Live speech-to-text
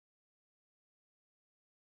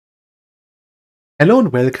Hello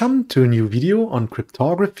and welcome to a new video on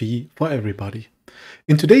cryptography for everybody.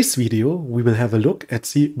 In today's video, we will have a look at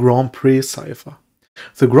the Grandpré Cipher.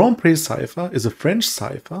 The Grandpré Cipher is a French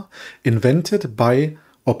cipher invented by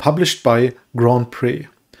or published by Grandpré.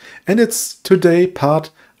 And it's today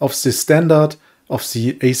part of the standard of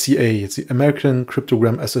the ACA, the American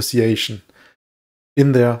Cryptogram Association,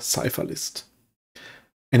 in their cipher list.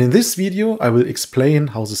 And in this video, I will explain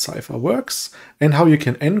how the cipher works and how you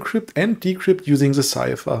can encrypt and decrypt using the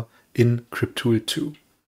cipher in CrypTool 2.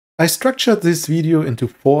 I structured this video into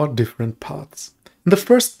 4 different parts. In the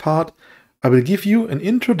first part, I will give you an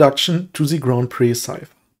introduction to the Grandpré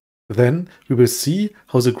cipher. Then we will see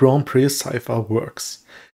how the Grandpré cipher works.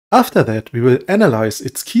 After that, we will analyze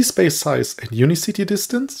its keyspace size and unicity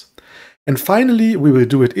distance. And finally, we will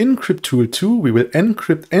do it in CrypTool 2. We will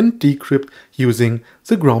encrypt and decrypt using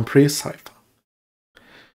the Grandpré cipher.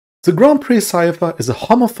 The Grandpré cipher is a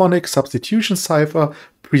homophonic substitution cipher,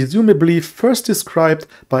 presumably first described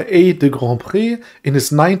by A. de Grandpré in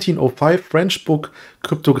his 1905 French book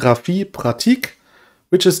Cryptography pratique,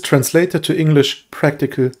 which is translated to English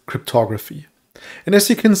Practical Cryptography. And as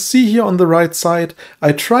you can see here on the right side,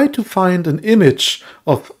 I tried to find an image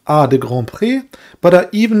of A. de Grandpré, but I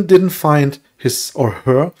even didn't find his or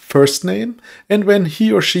her first name and when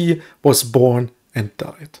he or she was born and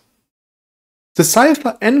died. The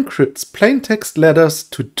cipher encrypts plaintext letters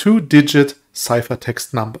to 2-digit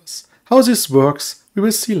ciphertext numbers. How this works, we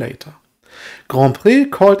will see later. Grandpré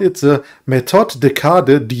called it the méthode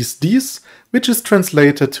décade 10-10, which is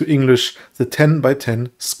translated to English the 10 by 10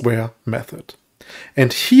 square method.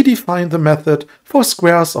 And he defined the method for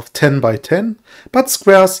squares of 10 by 10, but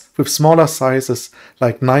squares with smaller sizes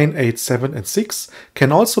like 9, 8, 7 and 6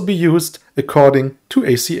 can also be used according to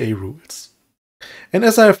ACA rules. And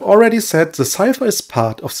as I have already said, the cipher is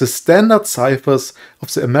part of the standard ciphers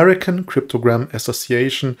of the American Cryptogram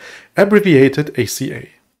Association, abbreviated ACA.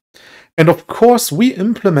 And of course, we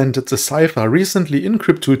implemented the cipher recently in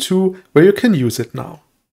CrypTool 2, where you can use it now.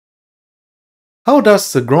 How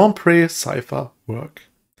does the Grandpré cipher work?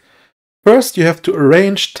 First, you have to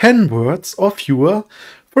arrange 10 words or fewer,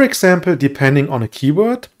 for example, depending on a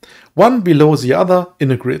keyword, one below the other in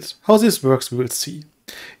a grid. How this works we will see.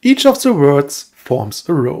 Each of the words forms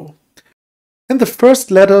a row. And the first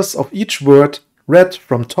letters of each word, read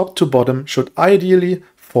from top to bottom, should ideally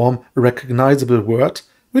form a recognizable word,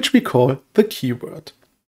 which we call the keyword.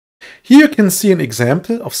 Here you can see an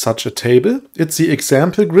example of such a table. It's the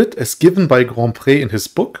example grid as given by Grandpré in his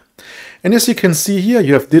book. And as you can see here,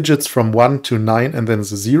 you have digits from 1 to 9 and then the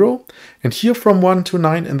 0. And here from 1 to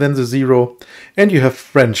 9 and then the 0. And you have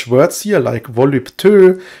French words here like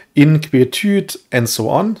voluptueux, inquiétude, and so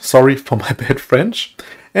on. Sorry for my bad French.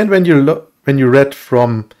 And when you read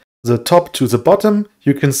from the top to the bottom,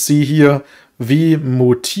 you can see here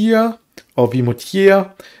vimoutier or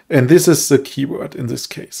vimoutier, and this is the keyword in this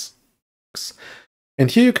case. And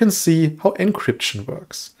here you can see how encryption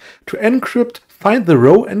works. To encrypt, find the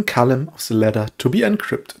row and column of the letter to be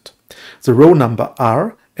encrypted. The row number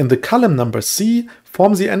R and the column number C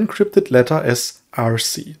form the encrypted letter as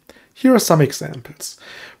RC. Here are some examples.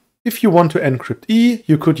 If you want to encrypt E,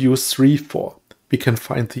 you could use 3, 4. We can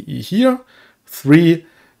find the E here, 3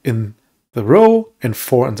 in the row and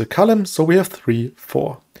 4 in the column, so we have 3,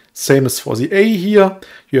 4. Same as for the A here,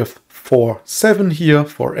 you have 4, 7 here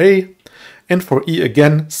for A, and for E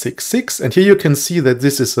again 6, 6. And here you can see that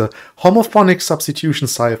this is a homophonic substitution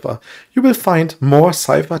cipher. You will find more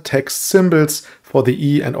ciphertext symbols for the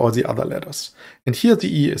E and all the other letters. And here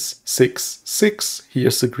the E is 6, 6,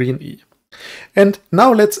 here's the green E. And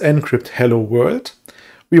now let's encrypt hello world.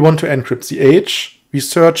 We want to encrypt the H. We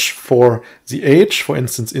search for the H, for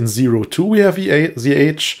instance in 02 we have the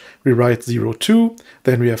H, we write 02,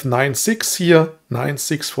 then we have 96 here,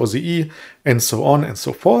 96 for the E, and so on and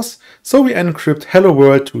so forth. So we encrypt hello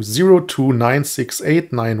world to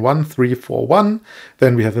 0296891341,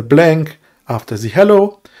 then we have a blank after the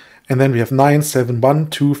hello, and then we have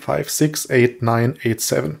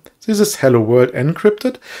 97125688987. This is hello world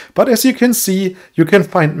encrypted, but as you can see, you can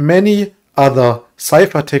find many other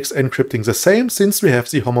ciphertext encrypting the same, since we have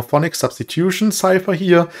the homophonic substitution cipher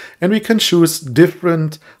here, and we can choose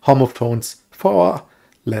different homophones for our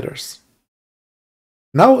letters.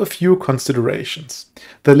 Now a few considerations.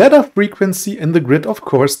 The letter frequency in the grid, of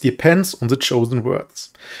course, depends on the chosen words.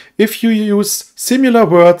 If you use similar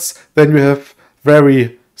words, then you have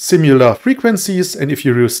very similar frequencies, and if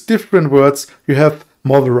you use different words, you have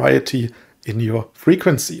more variety in your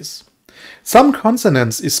frequencies. Some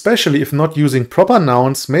consonants, especially if not using proper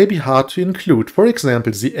nouns, may be hard to include, for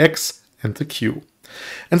example the X and the Q.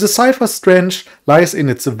 And the cipher strength lies in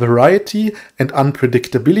its variety and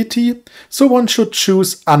unpredictability, so one should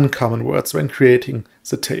choose uncommon words when creating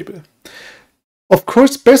the table. Of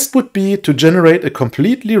course, best would be to generate a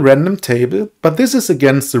completely random table, but this is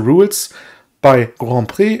against the rules by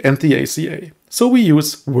Grandpré and the ACA, so we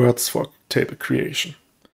use words for table creation.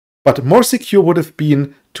 But more secure would have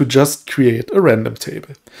been to just create a random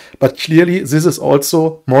table. But clearly this is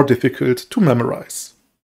also more difficult to memorize.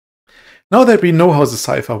 Now that we know how the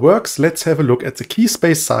cipher works, let's have a look at the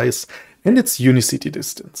keyspace size and its unicity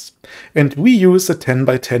distance. And we use a 10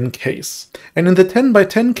 by 10 case. And in the 10 by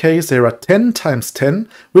 10 case there are 10 times 10,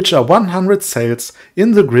 which are 100 cells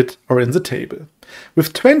in the grid or in the table.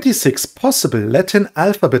 With 26 possible Latin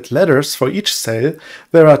alphabet letters for each cell,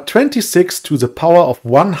 there are 26 to the power of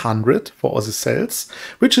 100 for all the cells,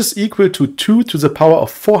 which is equal to 2 to the power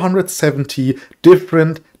of 470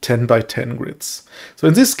 different 10 by 10 grids. So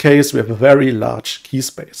in this case we have a very large key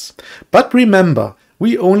space. But remember,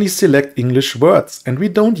 we only select English words and we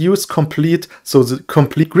don't use complete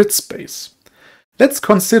grid space. Let's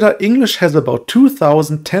consider English has about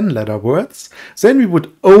 2010 letter words, then we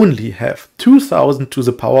would only have 2000 to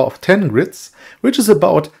the power of 10 grids, which is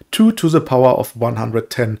about 2 to the power of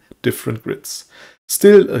 110 different grids.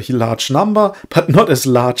 Still a large number, but not as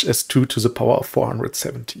large as 2 to the power of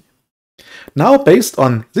 470. Now, based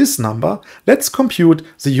on this number, let's compute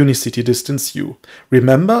the unicity distance u.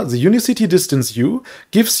 Remember, the unicity distance u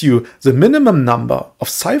gives you the minimum number of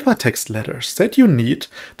ciphertext letters that you need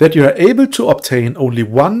that you are able to obtain only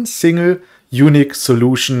one single unique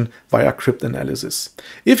solution via cryptanalysis.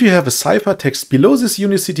 If you have a ciphertext below this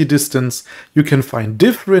unicity distance, you can find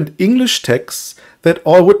different English texts that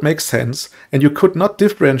all would make sense, and you could not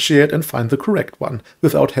differentiate and find the correct one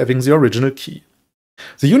without having the original key.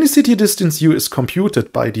 The unicity distance u is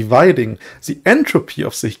computed by dividing the entropy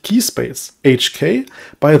of the key space, hk,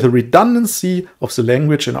 by the redundancy of the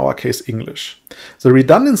language, in our case English. The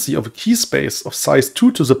redundancy of a key space of size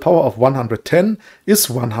 2 to the power of 110 is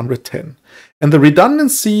 110. And the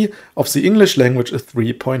redundancy of the English language is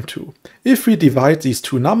 3.2. If we divide these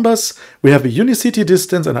two numbers, we have a unicity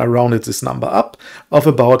distance, and I rounded this number up, of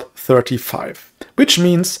about 35. Which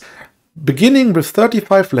means, beginning with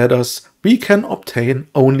 35 letters, we can obtain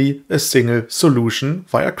only a single solution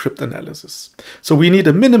via cryptanalysis. So we need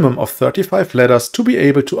a minimum of 35 letters to be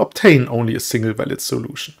able to obtain only a single valid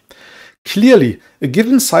solution. Clearly, a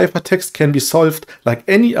given ciphertext can be solved like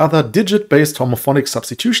any other digit-based homophonic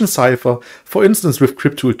substitution cipher. For instance, with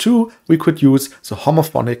CrypTool 2, we could use the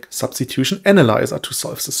homophonic substitution analyzer to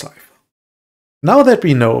solve the cipher. Now that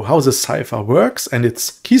we know how the cipher works and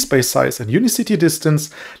its keyspace size and unicity distance,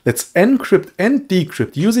 let's encrypt and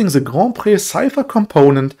decrypt using the Grandpré Cipher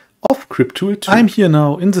component of CrypTool 2. I'm here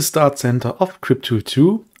now in the Start Center of CrypTool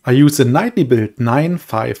 2. I use the nightly build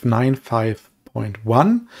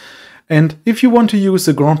 9595.1. And if you want to use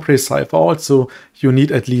the Grandpré Cipher also, you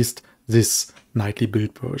need at least this nightly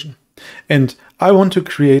build version. And I want to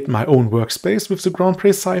create my own workspace with the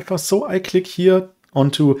Grandpré Cipher, so I click here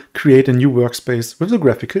onto create a new workspace with the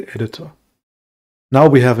graphical editor. Now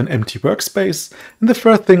we have an empty workspace, and the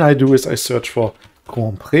first thing I do is I search for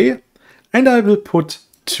Grandpré, and I will put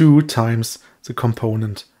 2 times the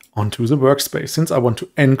component onto the workspace since I want to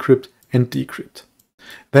encrypt and decrypt.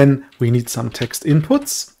 Then we need some text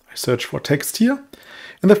inputs. I search for text here,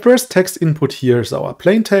 and the first text input here is our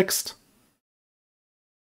plain text.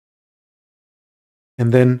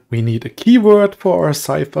 And then we need a keyword for our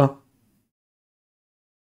cipher.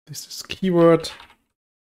 This is keyword.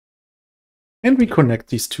 And we connect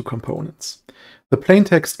these two components. The plain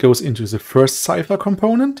text goes into the first cipher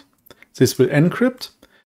component. This will encrypt.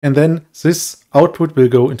 And then this output will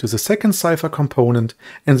go into the second cipher component.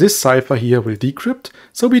 And this cipher here will decrypt.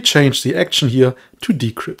 So we change the action here to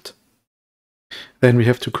decrypt. Then we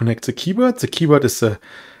have to connect the keyword. The keyword is the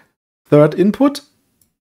third input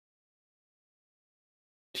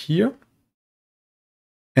here.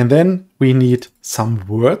 And then we need some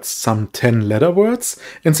words, some 10-letter words.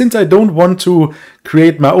 And since I don't want to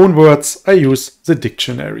create my own words, I use the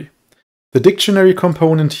dictionary. The dictionary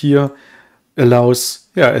component here allows,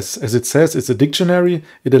 as it says, it's a dictionary.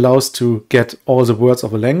 It allows to get all the words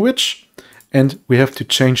of a language. And we have to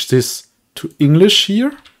change this to English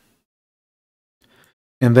here.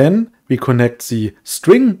 And then we connect the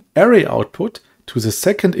string array output to the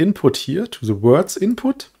second input here, to the words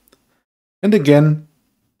input. And again,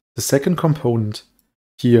 the second component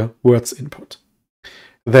here, words input.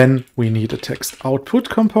 Then we need a text output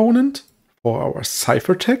component for our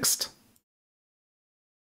ciphertext.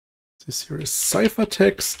 This here is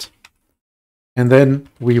ciphertext. And then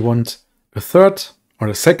we want a third or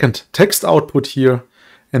a second text output here,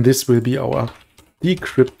 and this will be our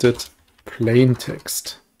decrypted plain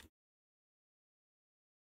text.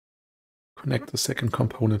 Connect the second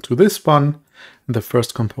component to this one, and the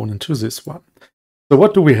first component to this one. So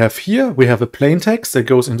what do we have here? We have a plain text that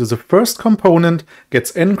goes into the first component,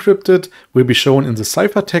 gets encrypted, will be shown in the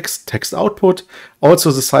ciphertext text output. Also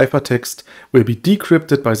the ciphertext will be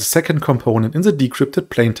decrypted by the second component in the decrypted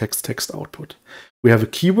plain text text output. We have a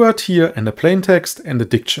keyword here and a plain text and a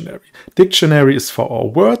dictionary. Dictionary is for our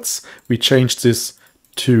words. We change this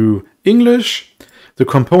to English. The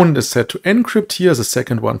component is set to encrypt here, the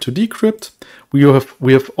second one to decrypt. We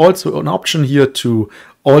have also an option here to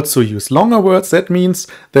also use longer words. That means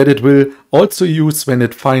that it will also use when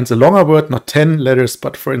it finds a longer word, not 10 letters,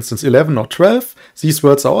 but for instance 11 or 12. These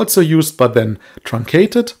words are also used, but then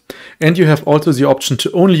truncated. And you have also the option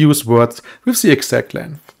to only use words with the exact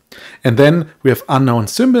length. And then we have unknown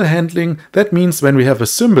symbol handling. That means when we have a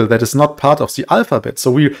symbol that is not part of the alphabet.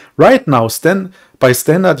 So we right now by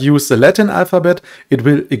standard use the Latin alphabet. It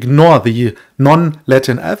will ignore the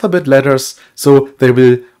non-Latin alphabet letters. So it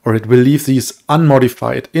will leave these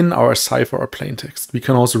unmodified in our cipher or plaintext. We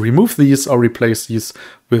can also remove these or replace these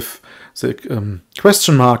with the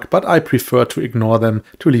question mark, but I prefer to ignore them,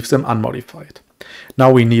 to leave them unmodified.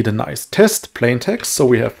 Now we need a nice test plaintext. So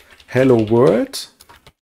we have hello world.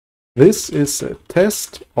 This is a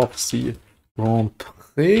test of the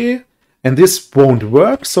Grandpré, and this won't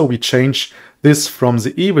work, so we change this from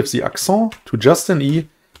the E with the accent to just an E,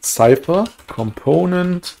 cipher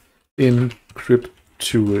component in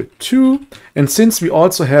CryptTool 2. And since we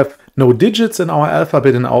also have no digits in our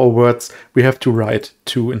alphabet in our words, we have to write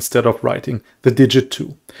 2 instead of writing the digit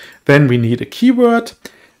 2. Then we need a keyword,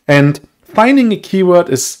 and finding a keyword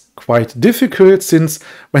is quite difficult, since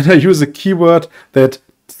when I use a keyword that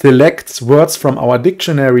selects words from our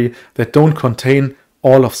dictionary that don't contain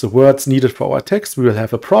all of the words needed for our text, we will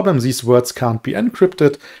have a problem. These words can't be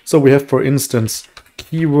encrypted. So we have, for instance,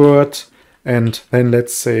 keyword, and then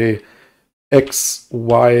let's say X,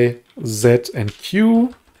 Y, Z, and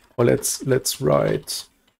Q. Or let's write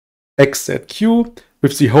X, Z, Q,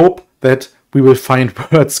 with the hope that we will find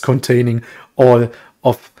words containing all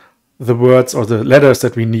of the words or the letters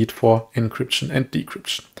that we need for encryption and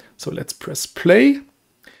decryption. So let's press play.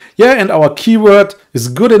 Yeah, and our keyword is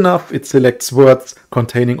good enough. It selects words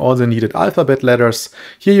containing all the needed alphabet letters.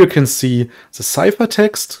 Here you can see the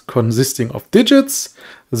ciphertext consisting of digits,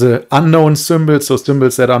 the unknown symbols, so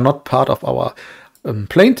symbols that are not part of our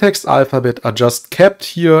plaintext alphabet are just kept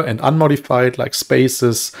here and unmodified, like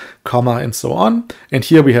spaces, comma, and so on. And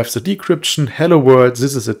here we have the decryption, hello world.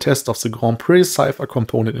 This is a test of the Grandpré Cipher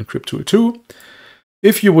component in CryptTool 2.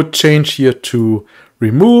 If you would change here to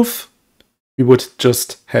remove, we would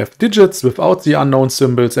just have digits without the unknown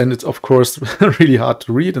symbols, and it's of course really hard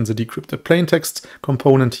to read in the decrypted plaintext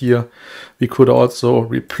component here. We could also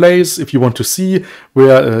replace, if you want to see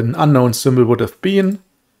where an unknown symbol would have been.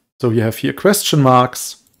 So you have here question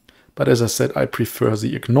marks, but as I said, I prefer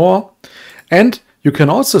the ignore. And you can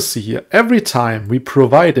also see here, every time we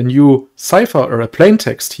provide a new cipher or a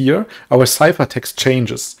plaintext here, our ciphertext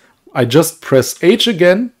changes. I just press H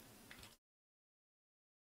again,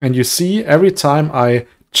 and you see every time I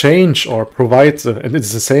change or provide and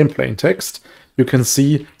it's the same plain text, you can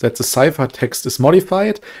see that the ciphertext is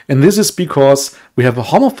modified. And this is because we have a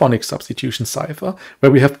homophonic substitution cipher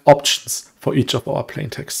where we have options for each of our plain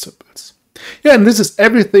text symbols. Yeah, and this is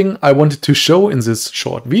everything I wanted to show in this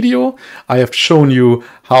short video. I have shown you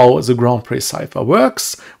how the Grandpré Cipher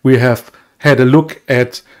works. We have had a look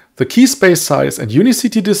at the Keyspace size and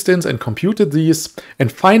Unicity distance and computed these.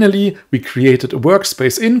 And finally, we created a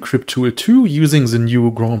workspace in CryptTool 2 using the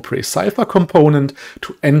new Grandpré Cipher component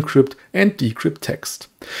to encrypt and decrypt text.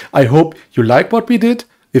 I hope you like what we did.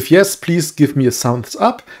 If yes, please give me a thumbs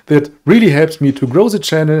up. That really helps me to grow the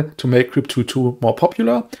channel, to make CryptTool 2 more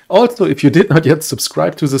popular. Also, if you did not yet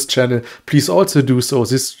subscribe to this channel, please also do so.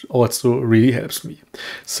 This also really helps me.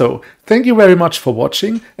 So, thank you very much for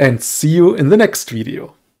watching and see you in the next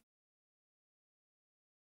video.